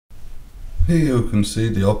Here you can see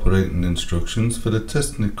the operating instructions for the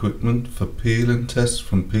testing equipment for peel and test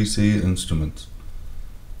from PCE instruments.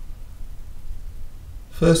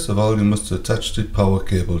 First of all, you must attach the power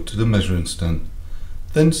cable to the measuring stand.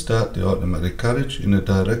 Then start the automatic carriage in the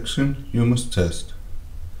direction you must test.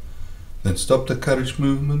 Then stop the carriage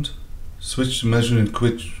movement, switch the measuring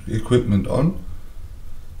equipment on.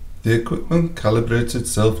 The equipment calibrates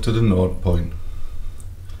itself to the node point,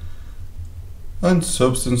 and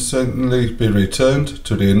subsequently be returned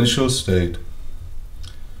to the initial state.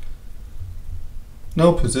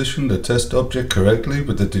 Now position the test object correctly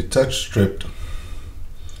with the detached strip.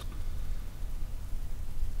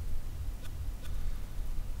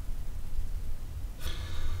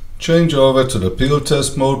 Change over to the peel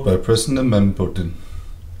test mode by pressing the MEM button.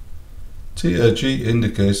 TRG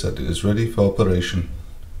indicates that it is ready for operation.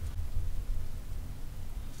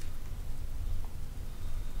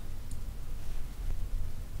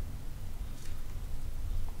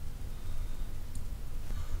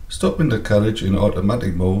 Stopping the carriage in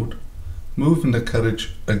automatic mode, moving the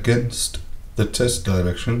carriage against the test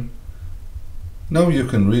direction. Now you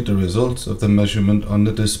can read the results of the measurement on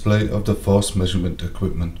the display of the force measurement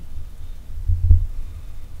equipment.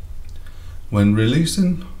 When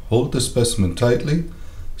releasing, hold the specimen tightly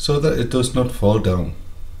so that it does not fall down.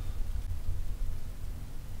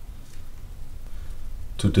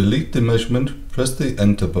 To delete the measurement, press the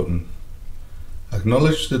Enter button.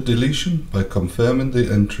 Acknowledge the deletion by confirming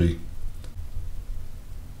the entry.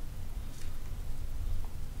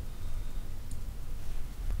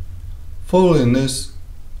 Following this,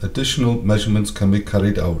 additional measurements can be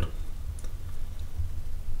carried out.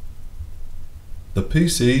 The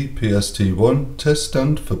PCE-PST1 test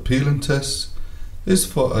stand for peeling tests is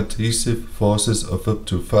for adhesive forces of up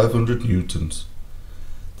to 500 newtons.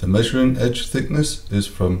 The measuring edge thickness is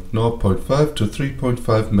from 0.5 to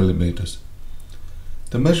 3.5 millimeters.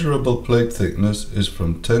 The measurable plate thickness is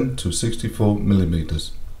from 10 to 64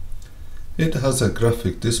 millimeters. It has a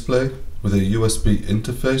graphic display with a USB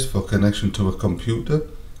interface for connection to a computer.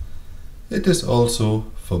 It is also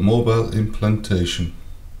for mobile implantation.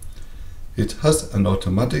 It has an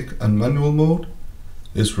automatic and manual mode,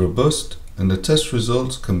 is robust, and the test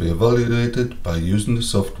results can be evaluated by using the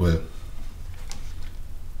software.